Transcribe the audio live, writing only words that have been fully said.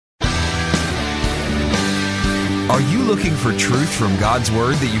Are you looking for truth from God's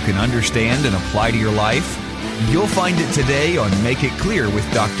Word that you can understand and apply to your life? You'll find it today on Make It Clear with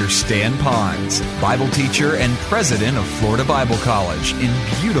Dr. Stan Ponz, Bible teacher and president of Florida Bible College in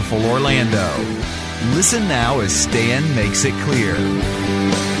beautiful Orlando. Listen now as Stan makes it clear.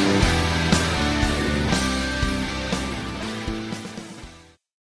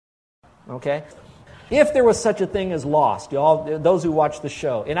 Okay? If there was such a thing as lost, y'all, those who watch the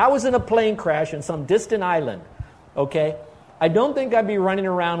show, and I was in a plane crash in some distant island, okay, I don't think I'd be running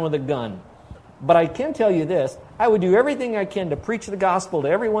around with a gun. But I can tell you this, I would do everything I can to preach the gospel to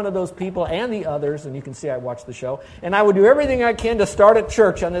every one of those people and the others, and you can see I watch the show, and I would do everything I can to start a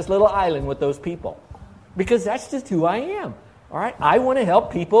church on this little island with those people. Because that's just who I am. All right? I want to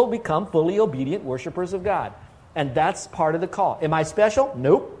help people become fully obedient worshipers of God. And that's part of the call. Am I special?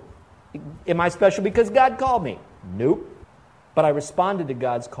 Nope. Am I special because God called me? Nope. But I responded to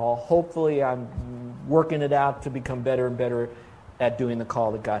God's call. Hopefully I'm working it out to become better and better at doing the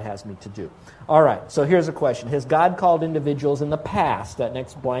call that God has me to do. All right, so here's a question. Has God called individuals in the past? That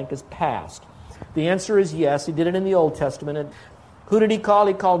next blank is past. The answer is yes. He did it in the Old Testament. And who did He call?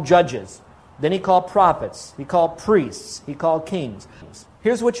 He called judges. Then He called prophets. He called priests. He called kings.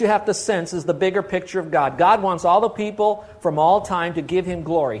 Here's what you have to sense is the bigger picture of God. God wants all the people from all time to give Him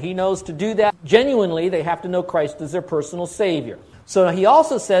glory. He knows to do that genuinely, they have to know Christ as their personal Savior. So He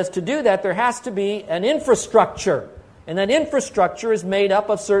also says to do that, there has to be an infrastructure. And that infrastructure is made up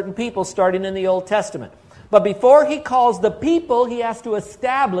of certain people starting in the Old Testament. But before He calls the people, He has to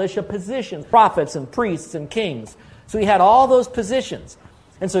establish a position. Prophets and priests and kings. So He had all those positions.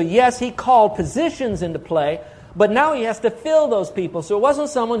 And so yes, He called positions into play, but now He has to fill those people. So it wasn't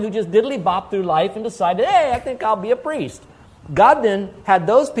someone who just diddly-bopped through life and decided, hey, I think I'll be a priest. God then had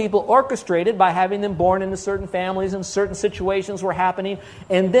those people orchestrated by having them born into certain families and certain situations were happening,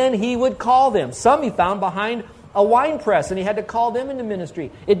 and then He would call them. Some He found behind a wine press, and He had to call them into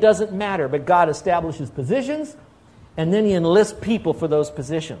ministry. It doesn't matter, but God establishes positions, and then He enlists people for those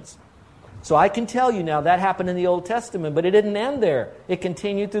positions. So I can tell you now that happened in the Old Testament, but it didn't end there. It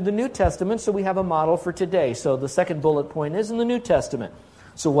continued through the New Testament, so we have a model for today. So the second bullet point is in the New Testament.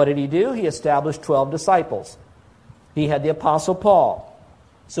 So what did He do? He established 12 disciples. He had the Apostle Paul.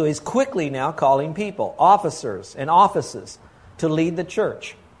 So He's quickly now calling people, officers and offices, to lead the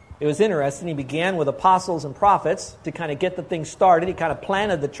church. It was interesting. He began with apostles and prophets to kind of get the thing started. He kind of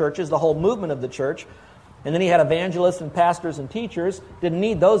planted the churches, the whole movement of the church. And then He had evangelists and pastors and teachers. Didn't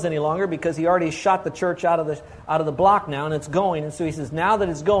need those any longer because He already shot the church out of the block now, and it's going. And so He says, now that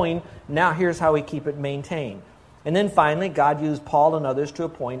it's going, now here's how we keep it maintained. And then finally, God used Paul and others to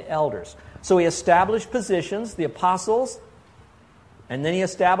appoint elders. So He established positions, the apostles, and then He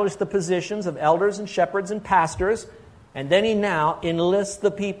established the positions of elders and shepherds and pastors, and then He now enlists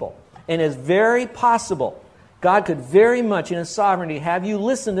the people. And it's very possible God could very much in His sovereignty have you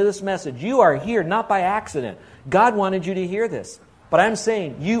listen to this message. You are here not by accident. God wanted you to hear this. But I'm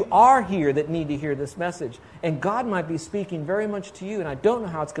saying you are here that need to hear this message. And God might be speaking very much to you, and I don't know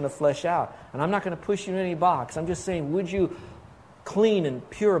how it's going to flesh out. And I'm not going to push you in any box. I'm just saying, would you clean and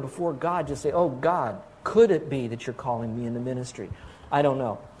pure before God just say, oh God, could it be that you're calling me into ministry? I don't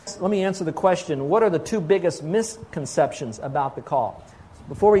know. Let me answer the question, what are the two biggest misconceptions about the call?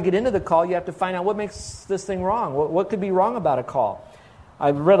 Before we get into the call, you have to find out what makes this thing wrong. What could be wrong about a call?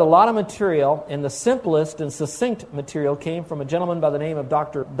 I've read a lot of material, and the simplest and succinct material came from a gentleman by the name of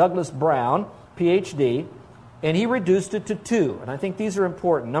Dr. Douglas Brown, Ph.D., and he reduced it to two, and I think these are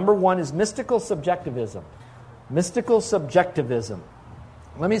important. Number one is mystical subjectivism. Mystical subjectivism.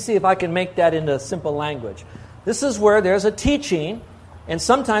 Let me see if I can make that into simple language. This is where there's a teaching, and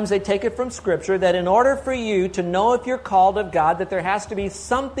sometimes they take it from Scripture, that in order for you to know if you're called of God, that there has to be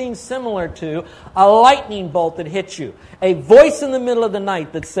something similar to a lightning bolt that hits you. A voice in the middle of the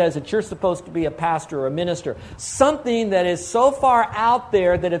night that says that you're supposed to be a pastor or a minister. Something that is so far out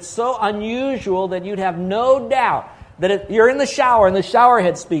there that it's so unusual that you'd have no doubt that you're in the shower and the shower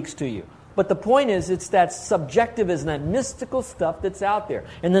head speaks to you. But the point is, it's that subjectivism, that mystical stuff that's out there.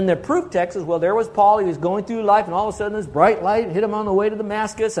 And then their proof text is, well, there was Paul, he was going through life, and all of a sudden this bright light hit him on the way to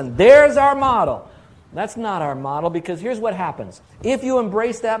Damascus, and there's our model. That's not our model, because here's what happens. If you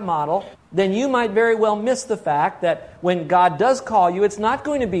embrace that model, then you might very well miss the fact that when God does call you, it's not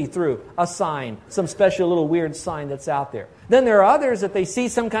going to be through a sign, some special little weird sign that's out there. Then there are others that they see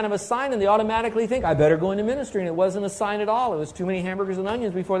some kind of a sign and they automatically think, I better go into ministry, and it wasn't a sign at all. It was too many hamburgers and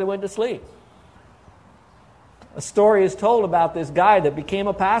onions before they went to sleep. A story is told about this guy that became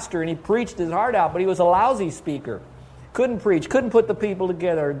a pastor and he preached his heart out, but he was a lousy speaker. Couldn't preach, couldn't put the people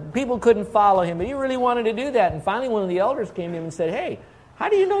together. People couldn't follow him, but he really wanted to do that. And finally one of the elders came to him and said, hey, How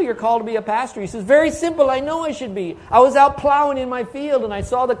do you know you're called to be a pastor? He says, very simple, I know I should be. I was out plowing in my field and I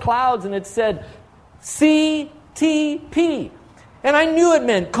saw the clouds and it said CTP. And I knew it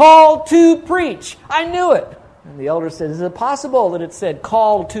meant call to preach. I knew it. And the elder said, is it possible that it said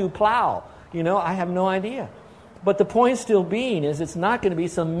call to plow? You know, I have no idea. But the point still being is it's not going to be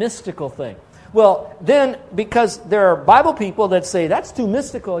some mystical thing. Well, then, because there are Bible people that say, that's too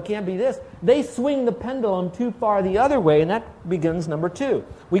mystical, it can't be this, they swing the pendulum too far the other way, and that begins number 2.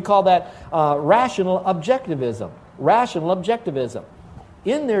 We call that rational objectivism. Rational objectivism.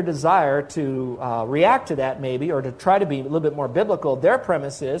 In their desire to react to that maybe, or to try to be a little bit more biblical, their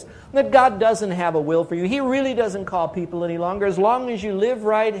premise is that God doesn't have a will for you. He really doesn't call people any longer. As long as you live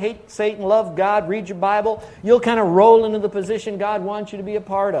right, hate Satan, love God, read your Bible, you'll kind of roll into the position God wants you to be a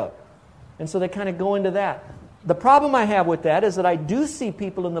part of. And so they kind of go into that. The problem I have with that is that I do see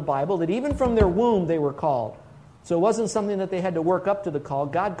people in the Bible that even from their womb they were called. So it wasn't something that they had to work up to the call.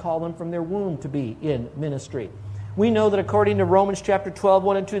 God called them from their womb to be in ministry. We know that according to Romans chapter 12,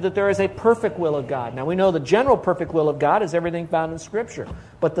 1 and 2, that there is a perfect will of God. Now we know the general perfect will of God is everything found in Scripture.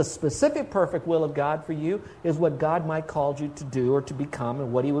 But the specific perfect will of God for you is what God might call you to do or to become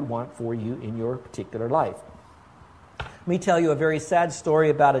and what He would want for you in your particular life. Let me tell you a very sad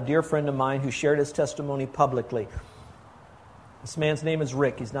story about a dear friend of mine who shared his testimony publicly. This man's name is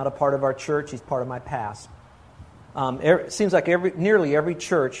Rick. He's not a part of our church. He's part of my past. It seems like nearly every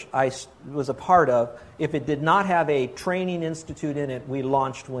church I was a part of, if it did not have a training institute in it, we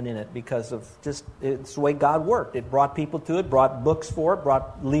launched one in it because of just it's the way God worked. It brought people to it, brought books for it,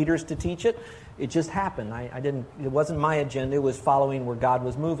 brought leaders to teach it. It just happened. It wasn't my agenda. It was following where God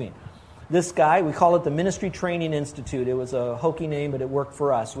was moving. This guy, we call it the Ministry Training Institute. It was a hokey name, but it worked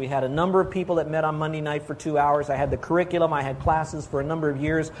for us. We had a number of people that met on Monday night for 2 hours. I had the curriculum. I had classes for a number of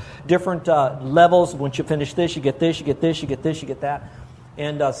years, different levels. Once you finish this, you get this, you get this, you get this, you get that.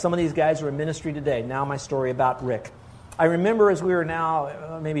 And some of these guys are in ministry today. Now my story about Rick. I remember as we were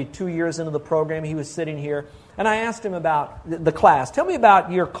now maybe 2 years into the program, he was sitting here, and I asked him about the class. Tell me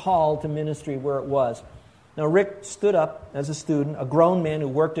about your call to ministry, where it was. Now, Rick stood up as a student, a grown man who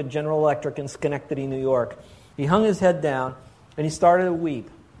worked at General Electric in Schenectady, New York. He hung his head down, and he started to weep.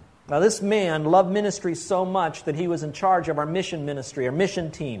 Now, this man loved ministry so much that he was in charge of our mission ministry, our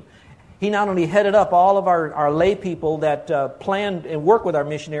mission team. He not only headed up all of our lay people that planned and worked with our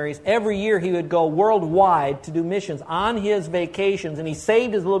missionaries. Every year he would go worldwide to do missions on his vacations, and he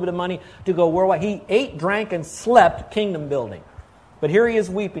saved his little bit of money to go worldwide. He ate, drank, and slept kingdom building. But here he is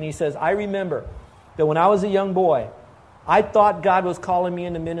weeping. He says, I remember that when I was a young boy, I thought God was calling me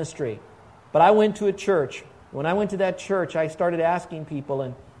into ministry. But I went to a church. When I went to that church, I started asking people,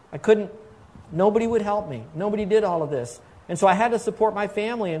 and nobody would help me. Nobody did all of this. And so I had to support my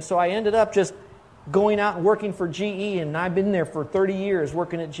family, and so I ended up just going out and working for GE, and I've been there for 30 years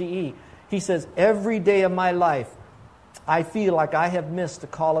working at GE. He says, every day of my life, I feel like I have missed the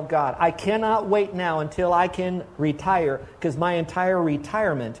call of God. I cannot wait now until I can retire, because my entire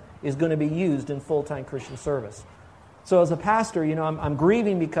retirement is going to be used in full-time Christian service. So as a pastor, I'm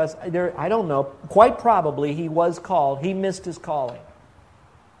grieving because I don't know, quite probably he was called. He missed his calling.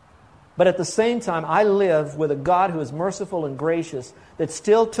 But at the same time, I live with a God who is merciful and gracious that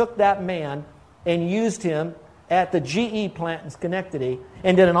still took that man and used him at the GE plant in Schenectady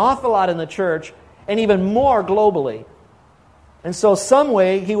and did an awful lot in the church and even more globally. And so some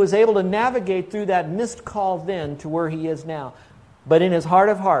way he was able to navigate through that missed call then to where he is now. But in his heart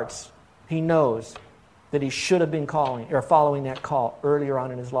of hearts, he knows that he should have been calling or following that call earlier on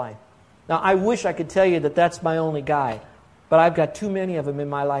in his life. Now, I wish I could tell you that that's my only guy, but I've got too many of them in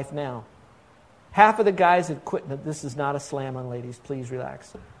my life now. Half of the guys that quit, this is not a slam on ladies, please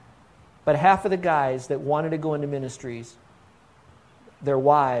relax. But half of the guys that wanted to go into ministries, their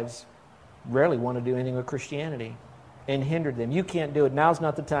wives rarely want to do anything with Christianity and hindered them. You can't do it. Now's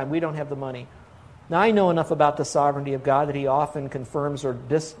not the time. We don't have the money. Now, I know enough about the sovereignty of God that He often confirms or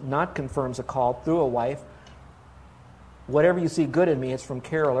not confirms a call through a wife. Whatever you see good in me, it's from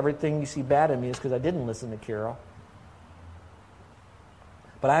Carol. Everything you see bad in me is because I didn't listen to Carol.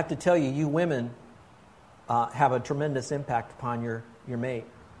 But I have to tell you, you women have a tremendous impact upon your mate.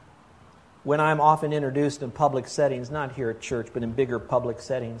 When I'm often introduced in public settings, not here at church, but in bigger public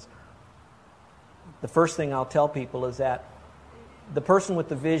settings, the first thing I'll tell people is that the person with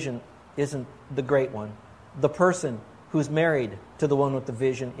the vision isn't the great one. The person who's married to the one with the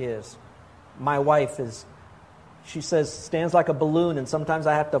vision is. My wife is, she says, stands like a balloon, and sometimes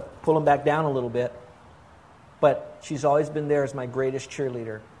I have to pull him back down a little bit. But she's always been there as my greatest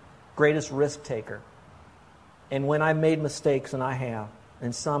cheerleader, greatest risk taker. And when I've made mistakes, and I have,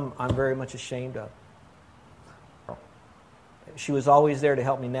 and some I'm very much ashamed of, she was always there to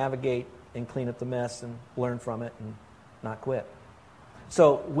help me navigate and clean up the mess and learn from it and not quit.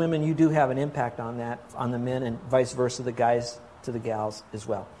 So women, you do have an impact on that, on the men, and vice versa, the guys to the gals as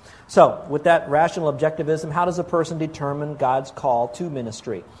well. So with that rational objectivism, how does a person determine God's call to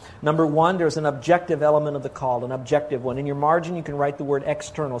ministry? Number one, there's an objective element of the call, an objective one. In your margin, you can write the word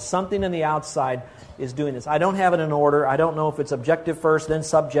external. Something in the outside is doing this. I don't have it in order. I don't know if it's objective first, then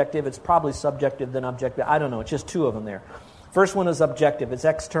subjective. It's probably subjective, then objective. I don't know. It's just two of them there. First one is objective. It's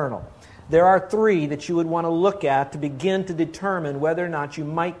external. There are three that you would want to look at to begin to determine whether or not you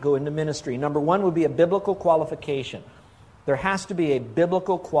might go into ministry. Number one would be a biblical qualification. There has to be a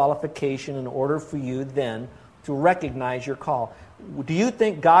biblical qualification in order for you then to recognize your call. Do you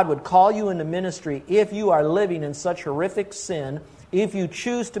think God would call you into ministry if you are living in such horrific sin, if you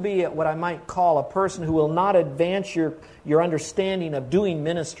choose to be what I might call a person who will not advance your understanding of doing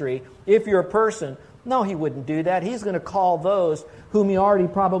ministry? If you're a person, no, He wouldn't do that. He's going to call those whom He already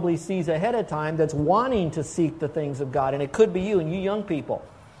probably sees ahead of time that's wanting to seek the things of God. And it could be you and you young people.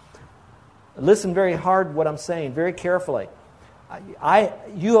 Listen very hard what I'm saying, very carefully.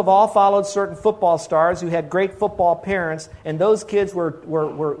 You have all followed certain football stars who had great football parents, and those kids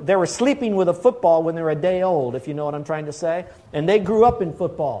were sleeping with a football when they were a day old, if you know what I'm trying to say. And they grew up in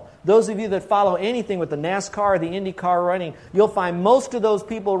football. Those of you that follow anything with the NASCAR or the IndyCar running, you'll find most of those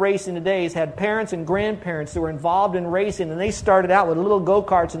people racing today had parents and grandparents who were involved in racing, and they started out with little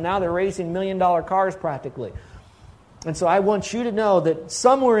go-karts, and now they're racing $1 million cars practically. And so I want you to know that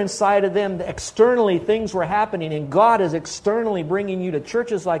somewhere inside of them, externally, things were happening, and God is externally bringing you to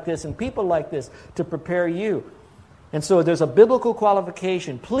churches like this and people like this to prepare you. And so there's a biblical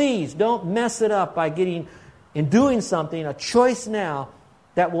qualification. Please don't mess it up by doing something, a choice now,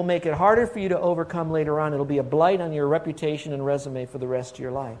 that will make it harder for you to overcome later on. It'll be a blight on your reputation and resume for the rest of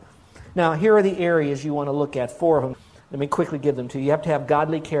your life. Now, here are the areas you want to look at, 4 of them. Let me quickly give them to you. You have to have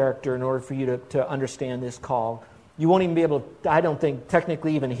godly character in order for you to understand this call. You won't even be able to, I don't think,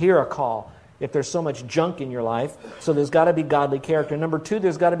 technically even hear a call if there's so much junk in your life. So there's got to be godly character. Number 2,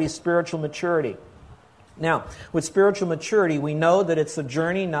 there's got to be spiritual maturity. Now, with spiritual maturity, we know that it's a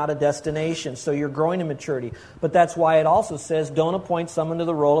journey, not a destination. So you're growing in maturity. But that's why it also says, don't appoint someone to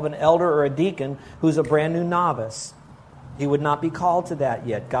the role of an elder or a deacon who's a brand new novice. He would not be called to that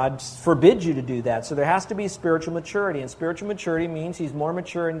yet. God forbids you to do that. So there has to be spiritual maturity. And spiritual maturity means he's more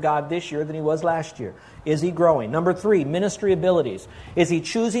mature in God this year than he was last year. Is he growing? Number 3, ministry abilities. Is he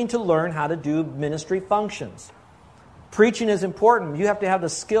choosing to learn how to do ministry functions? Preaching is important. You have to have the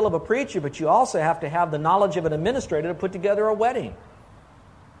skill of a preacher, but you also have to have the knowledge of an administrator to put together a wedding.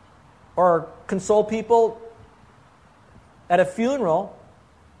 Or console people at a funeral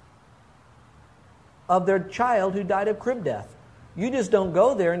of their child who died of crib death. You just don't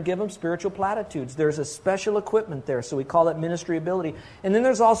go there and give them spiritual platitudes. There's a special equipment there, so we call it ministry ability. And then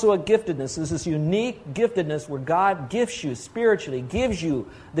there's also a giftedness. There's this unique giftedness where God gifts you spiritually, gives you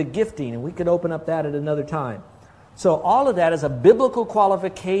the gifting, and we could open up that at another time. So all of that is a biblical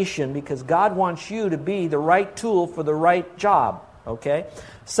qualification because God wants you to be the right tool for the right job. Okay?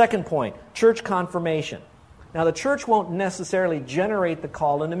 Second point, church confirmation. Now the church won't necessarily generate the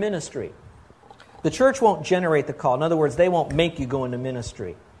call into ministry. The church won't generate the call. In other words, they won't make you go into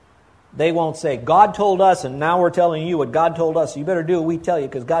ministry. They won't say, God told us, and now we're telling you what God told us. So you better do what we tell you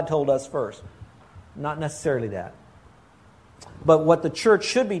because God told us first. Not necessarily that. But what the church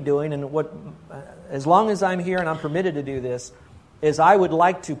should be doing, and what, as long as I'm here and I'm permitted to do this, is I would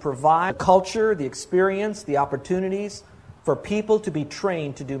like to provide the culture, the experience, the opportunities for people to be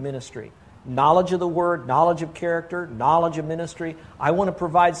trained to do ministry. Knowledge of the Word, knowledge of character, knowledge of ministry. I want to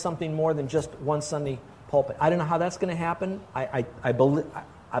provide something more than just one Sunday pulpit. I don't know how that's going to happen. I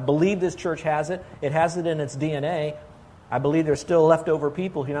believe this church has it. It has it in its DNA. I believe there's still leftover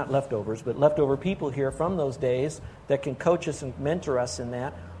people here, not leftovers, but leftover people here from those days that can coach us and mentor us in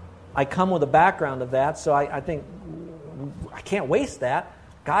that. I come with a background of that, so I think I can't waste that.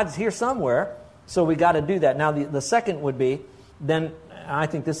 God's here somewhere, so we got to do that. Now, the second would be, then, I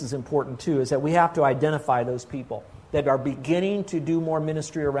think this is important too, is that we have to identify those people that are beginning to do more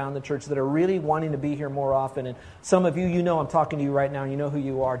ministry around the church, that are really wanting to be here more often. And some of you, you know I'm talking to you right now, and you know who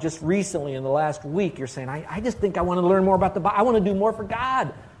you are. Just recently, in the last week, you're saying, I just think I want to learn more about the Bible. I want to do more for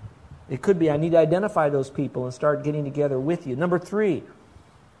God. It could be I need to identify those people and start getting together with you. Number 3,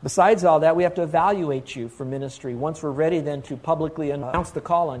 besides all that, we have to evaluate you for ministry. Once we're ready then to publicly announce the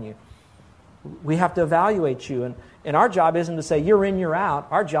call on you, we have to evaluate you. And our job isn't to say, you're in, you're out.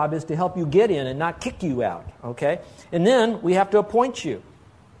 Our job is to help you get in and not kick you out, okay? And then we have to appoint you.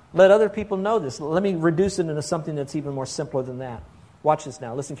 Let other people know this. Let me reduce it into something that's even more simpler than that. Watch this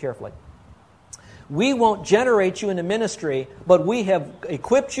now. Listen carefully. We won't generate you into ministry, but we have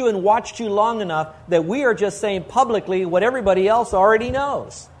equipped you and watched you long enough that we are just saying publicly what everybody else already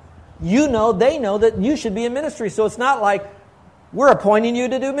knows. You know, they know that you should be in ministry. So it's not like we're appointing you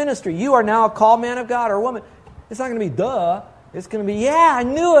to do ministry. You are now a called man of God or woman. It's not going to be duh. It's going to be, yeah, I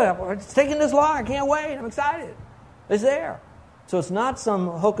knew it. It's taking this long. I can't wait. I'm excited. It's there. So it's not some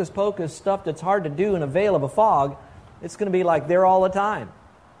hocus pocus stuff that's hard to do in a veil of a fog. It's going to be like there all the time.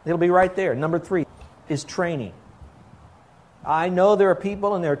 It'll be right there. Number 3 is training. I know there are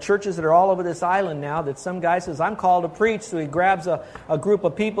people and there are churches that are all over this island now that some guy says, I'm called to preach. So he grabs a group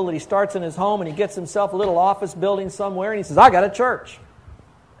of people that he starts in his home and he gets himself a little office building somewhere and he says, I got a church.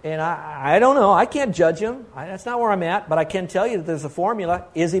 And I don't know. I can't judge him. That's not where I'm at. But I can tell you that there's a formula.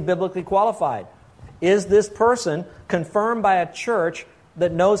 Is he biblically qualified? Is this person confirmed by a church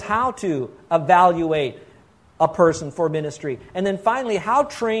that knows how to evaluate a person for ministry? And then finally, how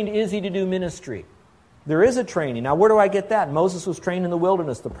trained is he to do ministry? There is a training. Now, where do I get that? Moses was trained in the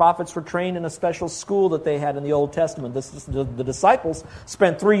wilderness. The prophets were trained in a special school that they had in the Old Testament. The disciples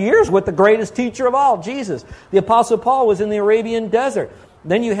spent 3 years with the greatest teacher of all, Jesus. The Apostle Paul was in the Arabian desert.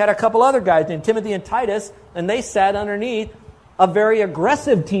 Then you had a couple other guys named Timothy and Titus, and they sat underneath a very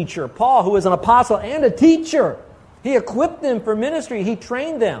aggressive teacher, Paul, who was an apostle and a teacher. He equipped them for ministry. He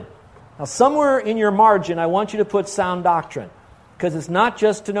trained them. Now, somewhere in your margin, I want you to put sound doctrine. Because it's not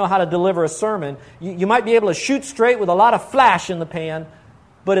just to know how to deliver a sermon. You might be able to shoot straight with a lot of flash in the pan,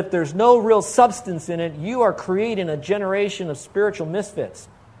 but if there's no real substance in it, you are creating a generation of spiritual misfits.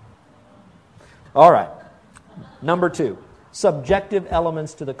 All right. Number 2, subjective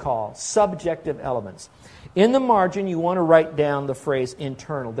elements to the call. Subjective elements. In the margin, you want to write down the phrase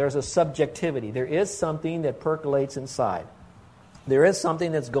internal. There's a subjectivity. There is something that percolates inside. There is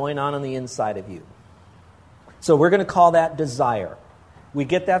something that's going on the inside of you. So we're going to call that desire. We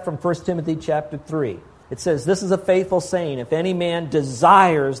get that from 1 Timothy chapter 3. It says, this is a faithful saying, if any man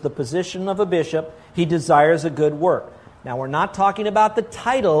desires the position of a bishop, he desires a good work. Now, we're not talking about the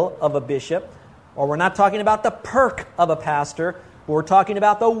title of a bishop, or we're not talking about the perk of a pastor, but we're talking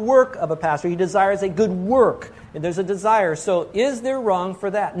about the work of a pastor. He desires a good work, and there's a desire. So is there wrong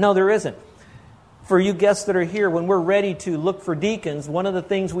for that? No, there isn't. For you guests that are here, when we're ready to look for deacons, one of the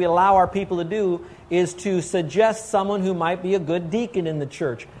things we allow our people to do is to suggest someone who might be a good deacon in the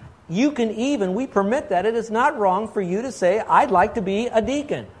church. You can even, we permit that. It is not wrong for you to say, I'd like to be a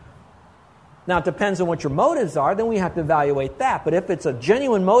deacon. Now, it depends on what your motives are. Then we have to evaluate that. But if it's a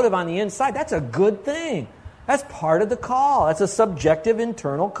genuine motive on the inside, that's a good thing. That's part of the call. That's a subjective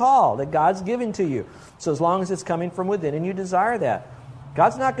internal call that God's giving to you. So as long as it's coming from within and you desire that.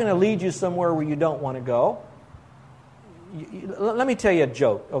 God's not going to lead you somewhere where you don't want to go. Let me tell you a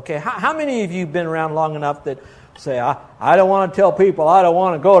joke, okay? How many of you have been around long enough that say, I don't want to tell people I don't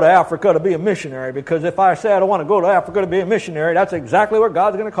want to go to Africa to be a missionary, because if I say I don't want to go to Africa to be a missionary, that's exactly where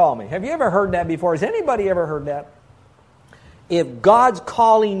God's going to call me. Have you ever heard that before? Has anybody ever heard that? If God's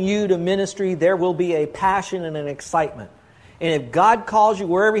calling you to ministry, there will be a passion and an excitement. And if God calls you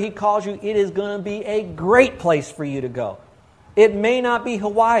wherever He calls you, it is going to be a great place for you to go. It may not be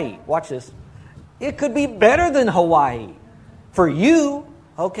Hawaii. Watch this. It could be better than Hawaii for you,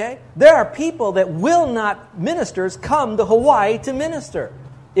 okay? There are people that will not, ministers, come to Hawaii to minister.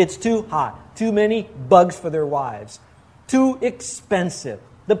 It's too hot. Too many bugs for their wives. Too expensive.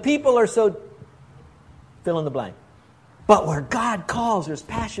 The people are so, fill in the blank. But where God calls, there's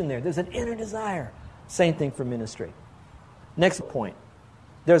passion there. There's an inner desire. Same thing for ministry. Next point.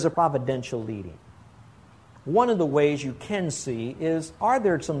 There's a providential leading. One of the ways you can see is, are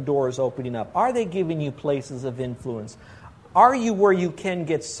there some doors opening up? Are they giving you places of influence? Are you where you can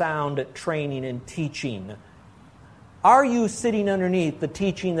get sound training and teaching? Are you sitting underneath the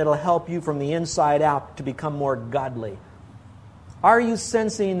teaching that will help you from the inside out to become more godly? Are you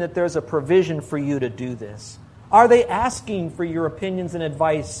sensing that there's a provision for you to do this? Are they asking for your opinions and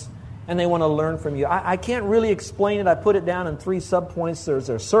advice, and they want to learn from you? I can't really explain it. I put it down in 3 subpoints.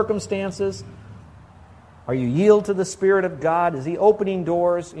 There's circumstances. Are you yield to the Spirit of God? Is He opening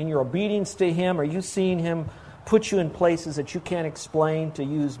doors in your obedience to Him? Are you seeing Him put you in places that you can't explain to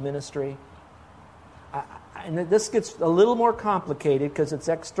use ministry? And this gets a little more complicated because it's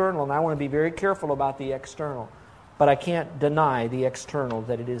external, and I want to be very careful about the external. But I can't deny the external,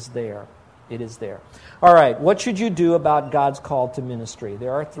 that it is there. It is there. All right, what should you do about God's call to ministry?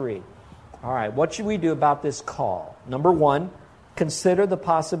 There are 3. All right, what should we do about this call? Number 1, consider the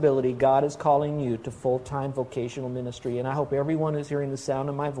possibility God is calling you to full-time vocational ministry. And I hope everyone who's hearing the sound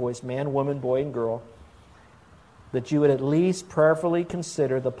of my voice, man, woman, boy, and girl, that you would at least prayerfully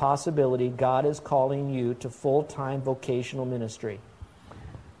consider the possibility God is calling you to full-time vocational ministry.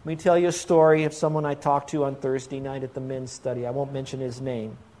 Let me tell you a story of someone I talked to on Thursday night at the men's study. I won't mention his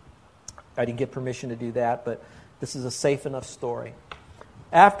name. I didn't get permission to do that, but this is a safe enough story.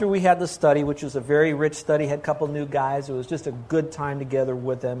 After we had the study, which was a very rich study, had a couple new guys. It was just a good time together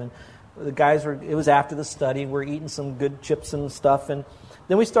with them. And the guys it was after the study. We're eating some good chips and stuff. And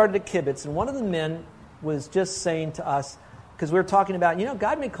then we started to kibitz. And one of the men was just saying to us, because we were talking about,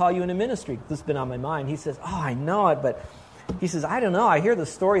 God may call you into ministry. This has been on my mind. He says, I know it, but he says, I don't know. I hear the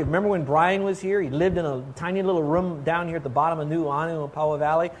story. Remember when Brian was here? He lived in a tiny little room down here at the bottom of New Anu in Powell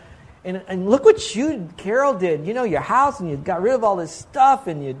Valley. And look what you, Carol, did. Your house, and you got rid of all this stuff,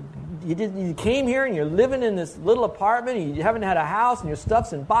 and you came here, and you're living in this little apartment, and you haven't had a house, and your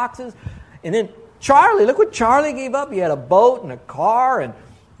stuff's in boxes. And then Charlie, look what Charlie gave up. He had a boat and a car, and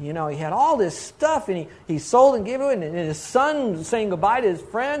he had all this stuff, and he sold and gave it, and his son saying goodbye to his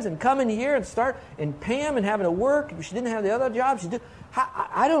friends and coming here and start, and Pam and having to work. She didn't have the other job. She did.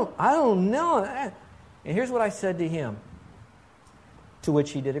 I don't know. And here's what I said to him, to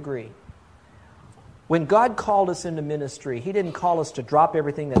which he did agree. When God called us into ministry, He didn't call us to drop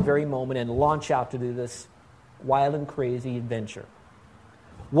everything that very moment and launch out to do this wild and crazy adventure.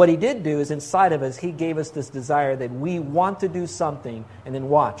 What He did do is inside of us, He gave us this desire that we want to do something, and then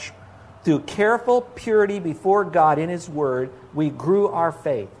watch. Through careful purity before God in His Word, we grew our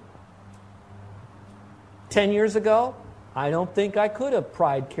faith. 10 years ago, I don't think I could have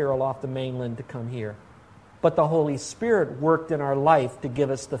pried Carol off the mainland to come here. But the Holy Spirit worked in our life to give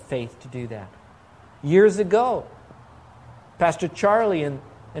us the faith to do that. Years ago, Pastor Charlie and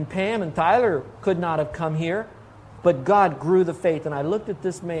Pam and Tyler could not have come here, but God grew the faith. And I looked at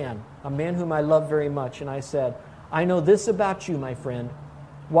this man, a man whom I love very much, and I said, I know this about you, my friend.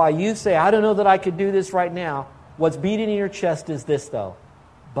 Why you say, I don't know that I could do this right now, what's beating in your chest is this, though.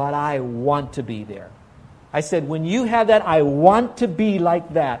 But I want to be there. I said, when you have that, I want to be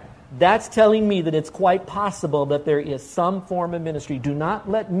like that, that's telling me that it's quite possible that there is some form of ministry. Do not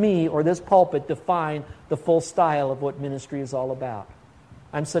let me or this pulpit define the full style of what ministry is all about.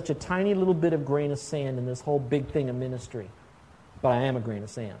 I'm such a tiny little bit of grain of sand in this whole big thing of ministry. But I am a grain of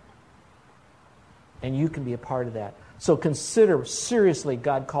sand. And you can be a part of that. So consider seriously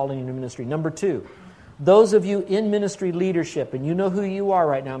God calling you to ministry. Number 2, those of you in ministry leadership, and you know who you are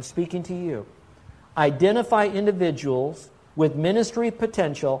right now, I'm speaking to you. Identify individuals with ministry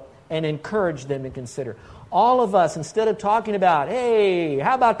potential and encourage them to consider. All of us, instead of talking about, hey,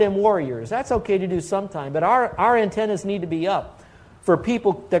 how about them warriors? That's okay to do sometime, but our antennas need to be up for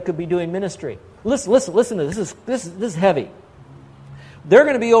people that could be doing ministry. Listen to this. This is heavy. There are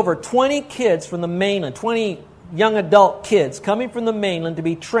going to be over 20 kids from the mainland, 20 young adult kids coming from the mainland to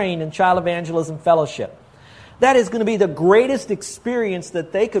be trained in child evangelism fellowship. That is going to be the greatest experience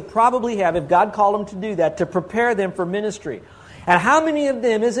that they could probably have if God called them to do that, to prepare them for ministry. And how many of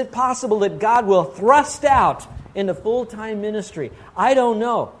them is it possible that God will thrust out into full-time ministry? I don't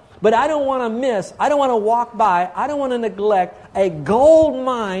know. But I don't want to miss, I don't want to walk by, I don't want to neglect a gold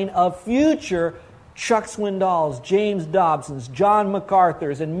mine of future Chuck Swindoll's, James Dobson's, John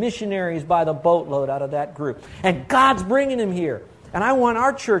MacArthur's, and missionaries by the boatload out of that group. And God's bringing them here. And I want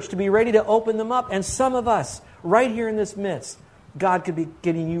our church to be ready to open them up. And some of us, right here in this midst, God could be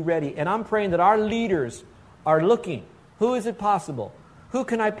getting you ready. And I'm praying that our leaders are looking. Who is it possible? Who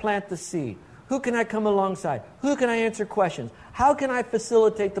can I plant the seed? Who can I come alongside? Who can I answer questions? How can I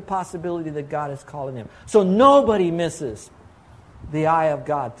facilitate the possibility that God is calling them? So nobody misses the eye of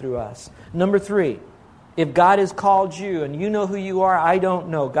God through us. Number 3, if God has called you and you know who you are, I don't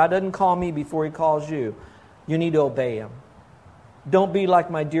know. God doesn't call me before He calls you. You need to obey Him. Don't be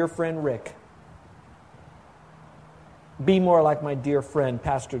like my dear friend Rick. Be more like my dear friend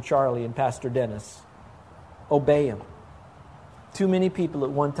Pastor Charlie and Pastor Dennis. Obey Him. Too many people at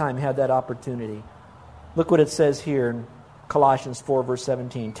one time had that opportunity. Look what it says here in Colossians 4, verse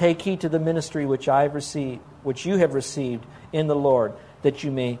 17. Take heed to the ministry which you have received in the Lord, that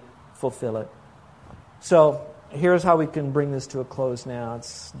you may fulfill it. So here's how we can bring this to a close now.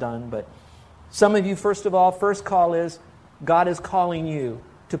 It's done. But some of you, first of all, first call is God is calling you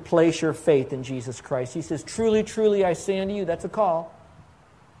to place your faith in Jesus Christ. He says, truly, truly, I say unto you, that's a call.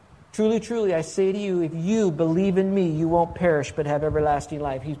 Truly, truly, I say to you, if you believe in me, you won't perish but have everlasting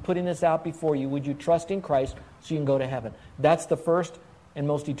life. He's putting this out before you. Would you trust in Christ so you can go to heaven? That's the first and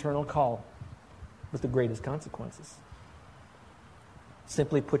most eternal call with the greatest consequences.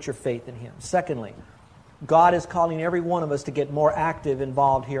 Simply put your faith in Him. Secondly, God is calling every one of us to get more active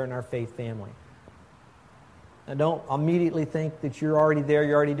involved here in our faith family. Now, don't immediately think that you're already there,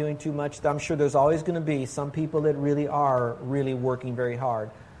 you're already doing too much. I'm sure there's always going to be some people that really are really working very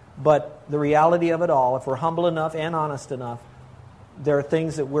hard. But the reality of it all, if we're humble enough and honest enough, there are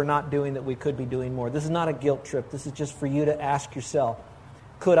things that we're not doing that we could be doing more. This is not a guilt trip. This is just for you to ask yourself,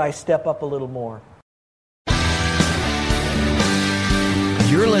 could I step up a little more?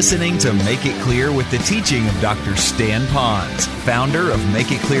 You're listening to Make It Clear with the teaching of Dr. Stan Ponz, founder of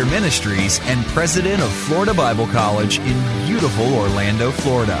Make It Clear Ministries and president of Florida Bible College in beautiful Orlando,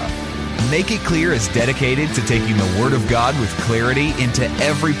 Florida. Make It Clear is dedicated to taking the Word of God with clarity into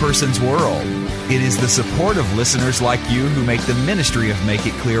every person's world. It is the support of listeners like you who make the ministry of Make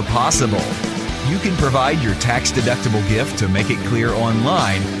It Clear possible. You can provide your tax-deductible gift to Make It Clear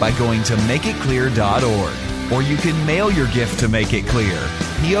online by going to makeitclear.org. Or you can mail your gift to Make It Clear,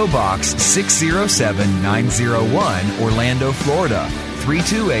 P.O. Box 607901, Orlando, Florida,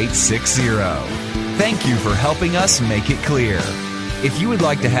 32860. Thank you for helping us make it clear. If you would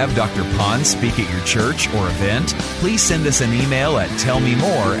like to have Dr. Ponz speak at your church or event, please send us an email at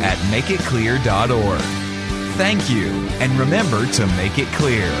tellmemore@makeitclear.org. Thank you, and remember to make it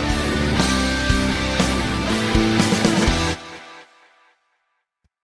clear.